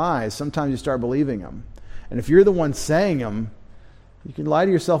enough lies, sometimes you start believing them. And if you're the one saying them, you can lie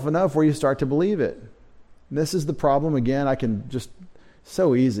to yourself enough where you start to believe it. And this is the problem. Again, I can just,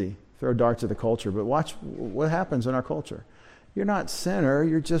 so easy, throw darts at the culture. But watch what happens in our culture. You're not sinner,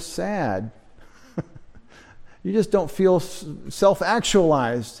 you're just sad. You just don't feel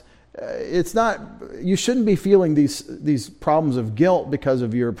self-actualized. It's not, you shouldn't be feeling these problems of guilt because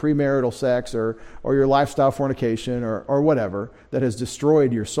of your premarital sex or your lifestyle fornication or whatever that has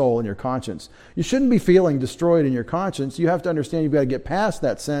destroyed your soul and your conscience. You shouldn't be feeling destroyed in your conscience. You have to understand you've got to get past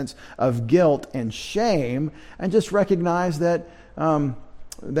that sense of guilt and shame and just recognize that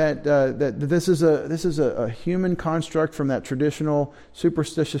that this is a human construct from that traditional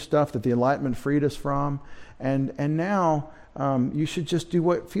superstitious stuff that the Enlightenment freed us from, and now you should just do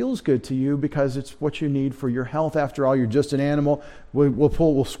what feels good to you because it's what you need for your health. After all, you're just an animal. We'll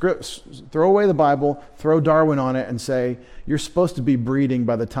throw away the Bible, throw Darwin on it, and say you're supposed to be breeding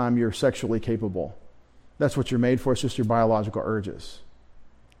by the time you're sexually capable. That's what you're made for. It's just your biological urges.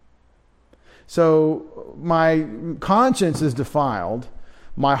 So my conscience is defiled.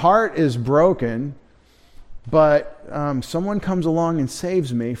 My heart is broken, but someone comes along and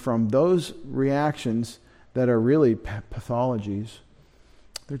saves me from those reactions that are really pathologies.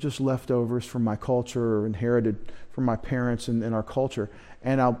 They're just leftovers from my culture or inherited from my parents and our culture.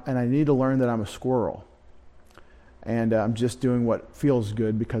 And I need to learn that I'm a squirrel. And I'm just doing what feels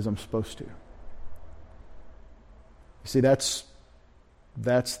good because I'm supposed to. You see, that's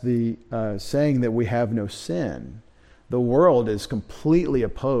the saying that we have no sin. The world is completely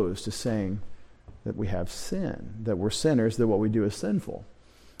opposed to saying that we have sin, that we're sinners, that what we do is sinful.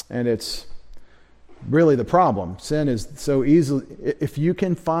 And it's really the problem. Sin is so easily, if you're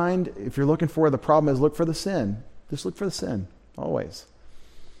looking for where the problem is, look for the sin. Just look for the sin, always.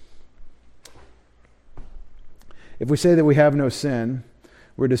 If we say that we have no sin,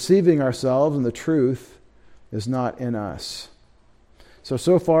 we're deceiving ourselves and the truth is not in us.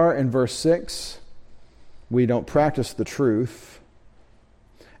 So far in verse 6, we don't practice the truth.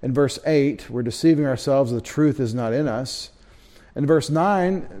 In verse 8, we're deceiving ourselves, the truth is not in us. In verse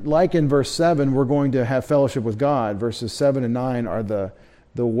 9, like in verse 7, we're going to have fellowship with God. Verses 7 and 9 are the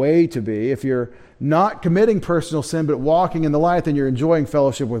way to be. If you're not committing personal sin but walking in the light, then you're enjoying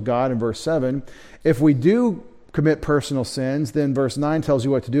fellowship with God in verse 7. If we do commit personal sins, then verse 9 tells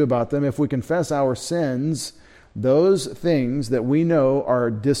you what to do about them. If we confess our sins, those things that we know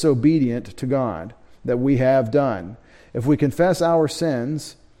are disobedient to God, that we have done. If we confess our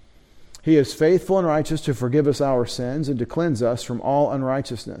sins, He is faithful and righteous to forgive us our sins and to cleanse us from all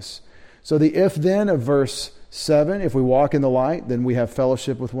unrighteousness. So the if-then of verse 7, if we walk in the light, then we have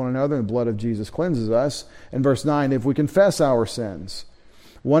fellowship with one another and the blood of Jesus cleanses us. And verse 9, if we confess our sins.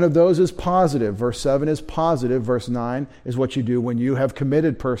 One of those is positive. Verse 7 is positive. Verse 9 is what you do when you have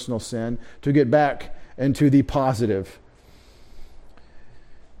committed personal sin to get back into the positive.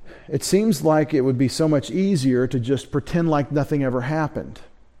 It seems like it would be so much easier to just pretend like nothing ever happened.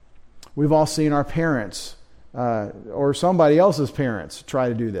 We've all seen our parents or somebody else's parents try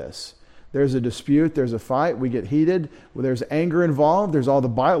to do this. There's a dispute, there's a fight, we get heated, there's anger involved, there's all the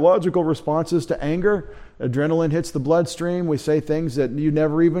biological responses to anger. Adrenaline hits the bloodstream, we say things that you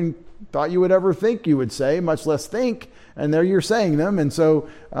never even thought you would ever think you would say, much less think, and there you're saying them. And so,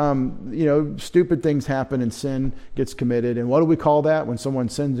 stupid things happen and sin gets committed. And what do we call that when someone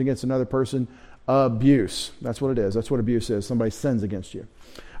sins against another person? Abuse. That's what it is. That's what abuse is. Somebody sins against you.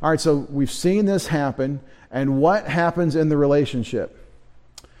 All right, so we've seen this happen, and what happens in the relationship?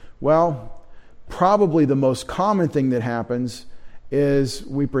 Well, probably the most common thing that happens is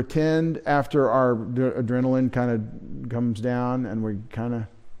we pretend after our adrenaline kind of comes down and we kind of,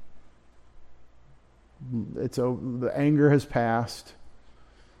 the anger has passed.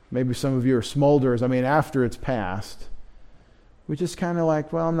 Maybe some of you are smolders. After it's passed, we just kind of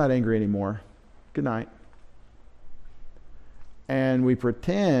like, well, I'm not angry anymore. Good night. And we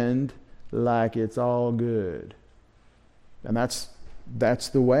pretend like it's all good. And that's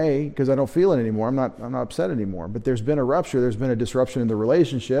the way, because I don't feel it anymore. I'm not upset anymore. But there's been a rupture. There's been a disruption in the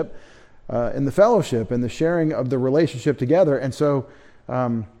relationship, in the fellowship, and the sharing of the relationship together. And so,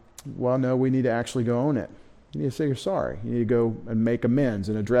 no, we need to actually go own it. You need to say you're sorry. You need to go and make amends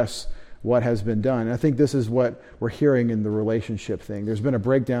and address what has been done. And I think this is what we're hearing in the relationship thing. There's been a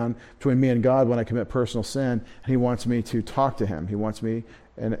breakdown between me and God when I commit personal sin, and He wants me to talk to Him. He wants me,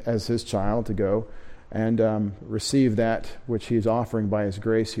 and as His child, to go and receive that which He's offering by His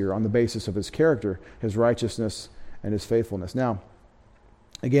grace here on the basis of His character, His righteousness, and His faithfulness. Now,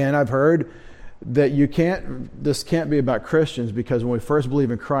 again, I've heard that this can't be about Christians, because when we first believe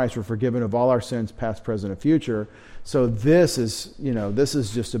in Christ, we're forgiven of all our sins, past, present, and future. So this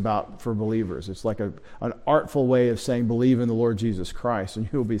is just about for believers. It's like an artful way of saying believe in the Lord Jesus Christ and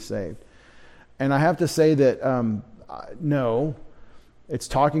you'll be saved. And I have to say that no, it's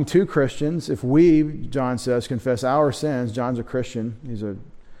talking to Christians. If we, John says, confess our sins, John's a Christian.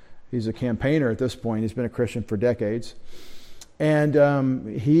 He's a campaigner at this point. He's been a Christian for decades.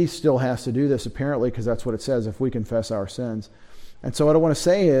 And he still has to do this, apparently, because that's what it says, if we confess our sins. And so what I want to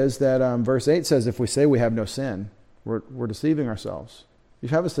say is that verse 8 says, if we say we have no sin, we're deceiving ourselves. You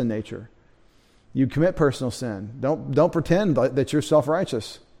have a sin nature. You commit personal sin. Don't pretend that you're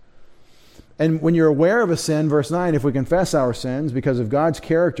self-righteous. And when you're aware of a sin, verse 9, if we confess our sins, because of God's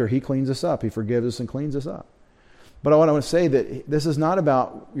character, He cleans us up. He forgives us and cleans us up. But I want to say that this is not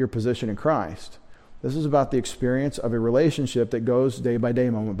about your position in Christ. This is about the experience of a relationship that goes day by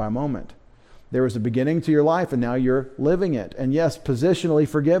day, moment by moment. There was a beginning to your life, and now you're living it. And yes, positionally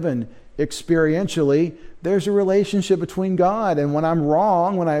forgiven, experientially, there's a relationship between God. And when I'm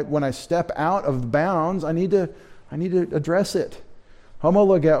wrong, when I step out of bounds, I need to address it.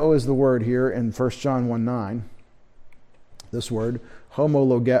 Homologeo is the word here in 1 John 1:9. This word,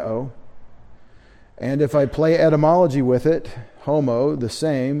 homologeo. And if I play etymology with it, homo, the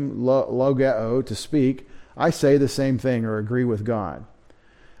same, logeo, to speak, I say the same thing or agree with God.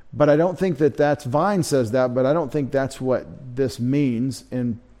 But I don't think that's, Vine says that, but I don't think that's what this means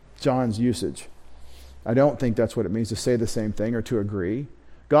in John's usage. I don't think that's what it means to say the same thing or to agree.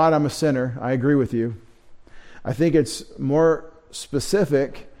 God, I'm a sinner. I agree with you. I think it's more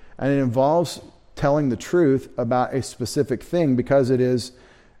specific, and it involves telling the truth about a specific thing because it is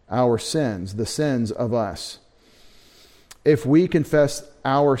our sins, the sins of us. If we confess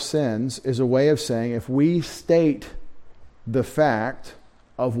our sins is a way of saying, if we state the fact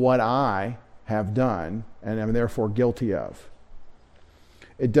of what I have done and am therefore guilty of.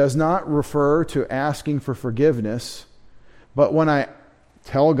 It does not refer to asking for forgiveness, but when I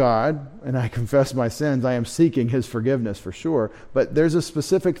tell God and I confess my sins, I am seeking His forgiveness for sure. But there's a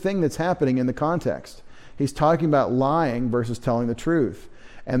specific thing that's happening in the context. He's talking about lying versus telling the truth.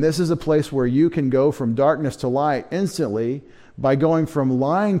 And this is a place where you can go from darkness to light instantly by going from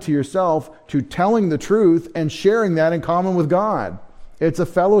lying to yourself to telling the truth and sharing that in common with God. It's a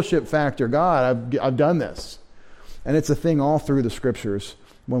fellowship factor. God, I've done this. And it's a thing all through the Scriptures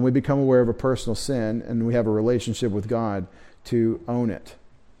when we become aware of a personal sin and we have a relationship with God to own it.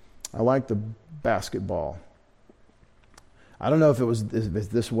 I like the basketball. I don't know if it was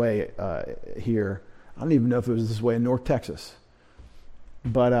this way here. I don't even know if it was this way in North Texas.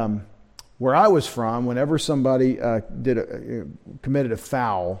 But where I was from, whenever somebody committed a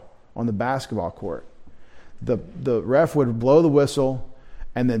foul on the basketball court, the ref would blow the whistle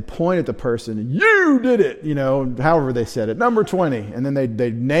and then point at the person, you did it, however they said it, number 20. And then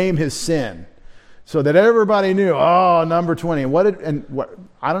they'd name his sin so that everybody knew, number 20. And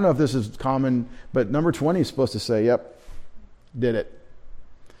I don't know if this is common, but number 20 is supposed to say, yep, did it.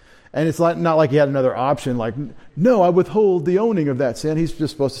 And it's not like he had another option, like, no, I withhold the owning of that sin. He's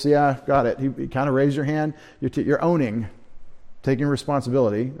just supposed to say, got it. He kind of raised your hand. You're owning. taking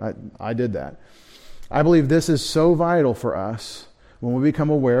responsibility. I did that. I believe this is so vital for us when we become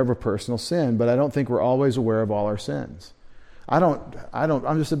aware of a personal sin, but I don't think we're always aware of all our sins.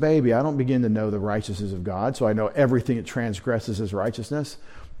 I'm just a baby. I don't begin to know the righteousness of God, so I know everything that transgresses his righteousness,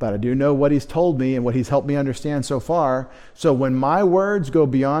 but I do know what he's told me and what he's helped me understand so far. So when my words go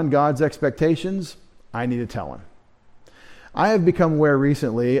beyond God's expectations, I need to tell him. I have become aware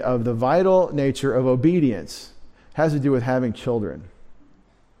recently of the vital nature of obedience. It has to do with having children.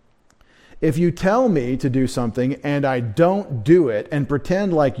 If you tell me to do something and I don't do it and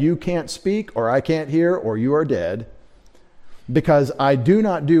pretend like you can't speak or I can't hear or you are dead, because I do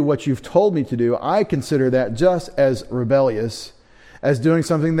not do what you've told me to do, I consider that just as rebellious as doing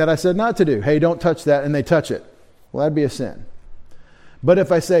something that I said not to do. Hey, don't touch that, and they touch it. Well, that'd be a sin. But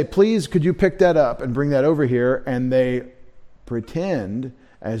if I say, please, could you pick that up and bring that over here, and they pretend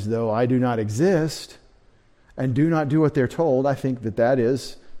as though I do not exist and do not do what they're told, I think that that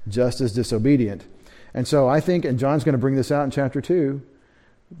is just as disobedient. And so I think, and John's going to bring this out in chapter 2,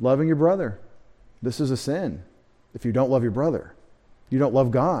 loving your brother. This is a sin. If you don't love your brother, you don't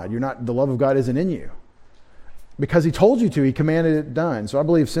love God. The love of God isn't in you. Because he told you to, he commanded it done. So I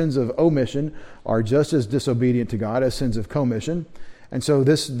believe sins of omission are just as disobedient to God as sins of commission. And so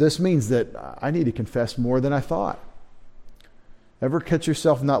this means that I need to confess more than I thought. Ever catch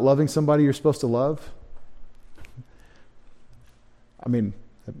yourself not loving somebody you're supposed to love? I mean,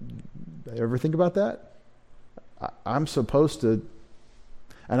 ever think about that? I'm supposed to,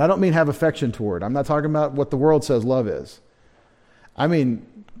 and I don't mean have affection toward. I'm not talking about what the world says love is. I mean,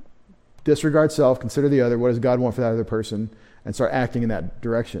 disregard self, consider the other. What does God want for that other person? And start acting in that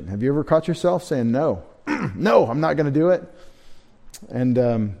direction. Have you ever caught yourself saying, no, no, I'm not going to do it?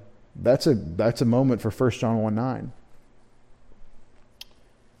 And that's a moment for 1 John 1:9.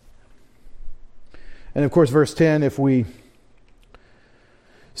 And of course, verse 10, if we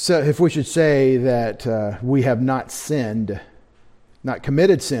should say that we have not sinned, not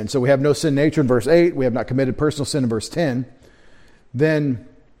committed sin, so we have no sin nature in verse 8, we have not committed personal sin in verse 10, then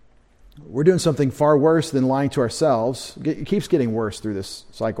we're doing something far worse than lying to ourselves. It keeps getting worse through this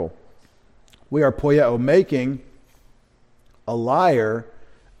cycle. We are poieo, making a liar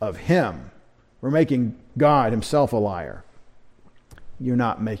of him. We're making God himself a liar. You're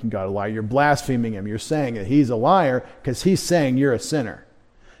not making God a liar. You're blaspheming him. You're saying that he's a liar because he's saying you're a sinner.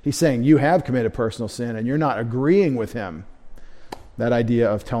 He's saying you have committed personal sin and you're not agreeing with him. That idea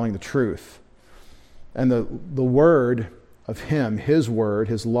of telling the truth. And the word of him, his word,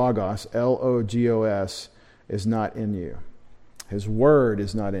 his logos, Logos, is not in you. His word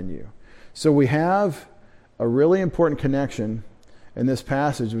is not in you. So we have a really important connection in this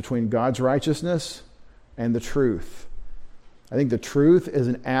passage between God's righteousness and the truth. I think the truth is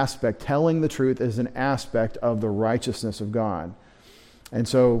an aspect, telling the truth is an aspect of the righteousness of God. And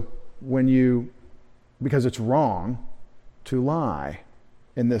so because it's wrong to lie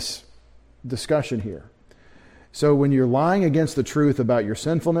in this discussion here. So when you're lying against the truth about your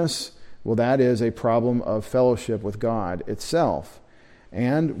sinfulness, well, that is a problem of fellowship with God itself.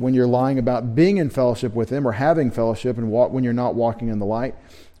 And when you're lying about being in fellowship with him or having fellowship and when you're not walking in the light,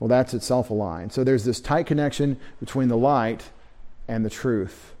 well, that's itself a lie. And so there's this tight connection between the light and the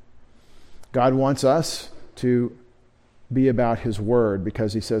truth. God wants us to be about his word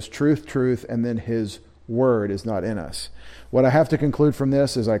because he says truth, truth, and then his word is not in us. What I have to conclude from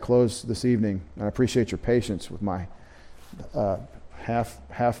this as I close this evening, and I appreciate your patience with my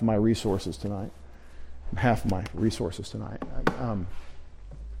half my resources tonight.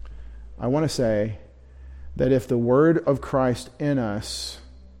 I want to say that if the word of Christ in us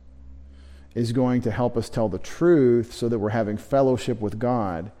is going to help us tell the truth so that we're having fellowship with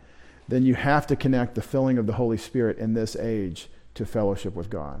God, then you have to connect the filling of the Holy Spirit in this age to fellowship with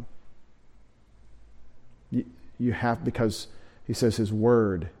God. You have, because he says his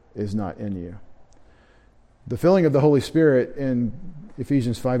word is not in you. The filling of the Holy Spirit in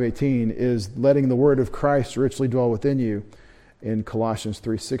Ephesians 5:18 is letting the word of Christ richly dwell within you. In Colossians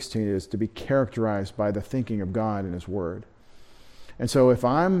 3:16 is to be characterized by the thinking of God in his word. And so if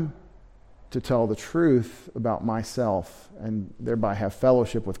I'm to tell the truth about myself and thereby have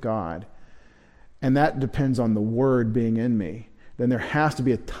fellowship with God, and that depends on the word being in me, then there has to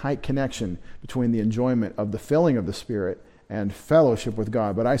be a tight connection between the enjoyment of the filling of the Spirit and fellowship with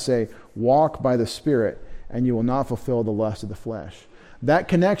God. But I say, walk by the Spirit, and you will not fulfill the lust of the flesh. That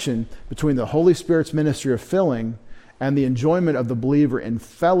connection between the Holy Spirit's ministry of filling and the enjoyment of the believer in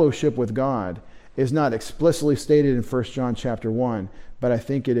fellowship with God is not explicitly stated in 1 John chapter 1, but I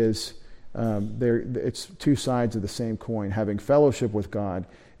think it is. It's two sides of the same coin. Having fellowship with God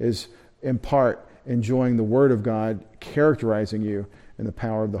is, in part, enjoying the Word of God characterizing you in the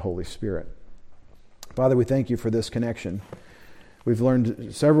power of the Holy Spirit. Father, we thank you for this connection. We've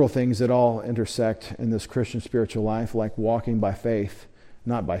learned several things that all intersect in this Christian spiritual life, like walking by faith,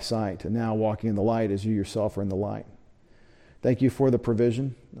 not by sight, and now walking in the light as you yourself are in the light. Thank you for the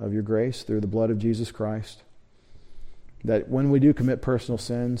provision of your grace through the blood of Jesus Christ, that when we do commit personal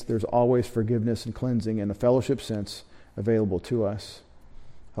sins, there's always forgiveness and cleansing and a fellowship sense available to us.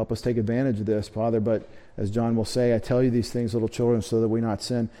 Help us take advantage of this, Father, but as John will say, I tell you these things, little children, so that we not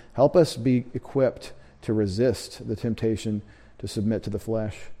sin. Help us be equipped to resist the temptation to submit to the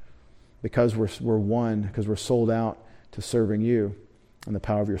flesh, because we're one, because we're sold out to serving you and the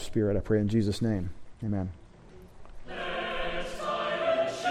power of your Spirit. I pray in Jesus' name. Amen.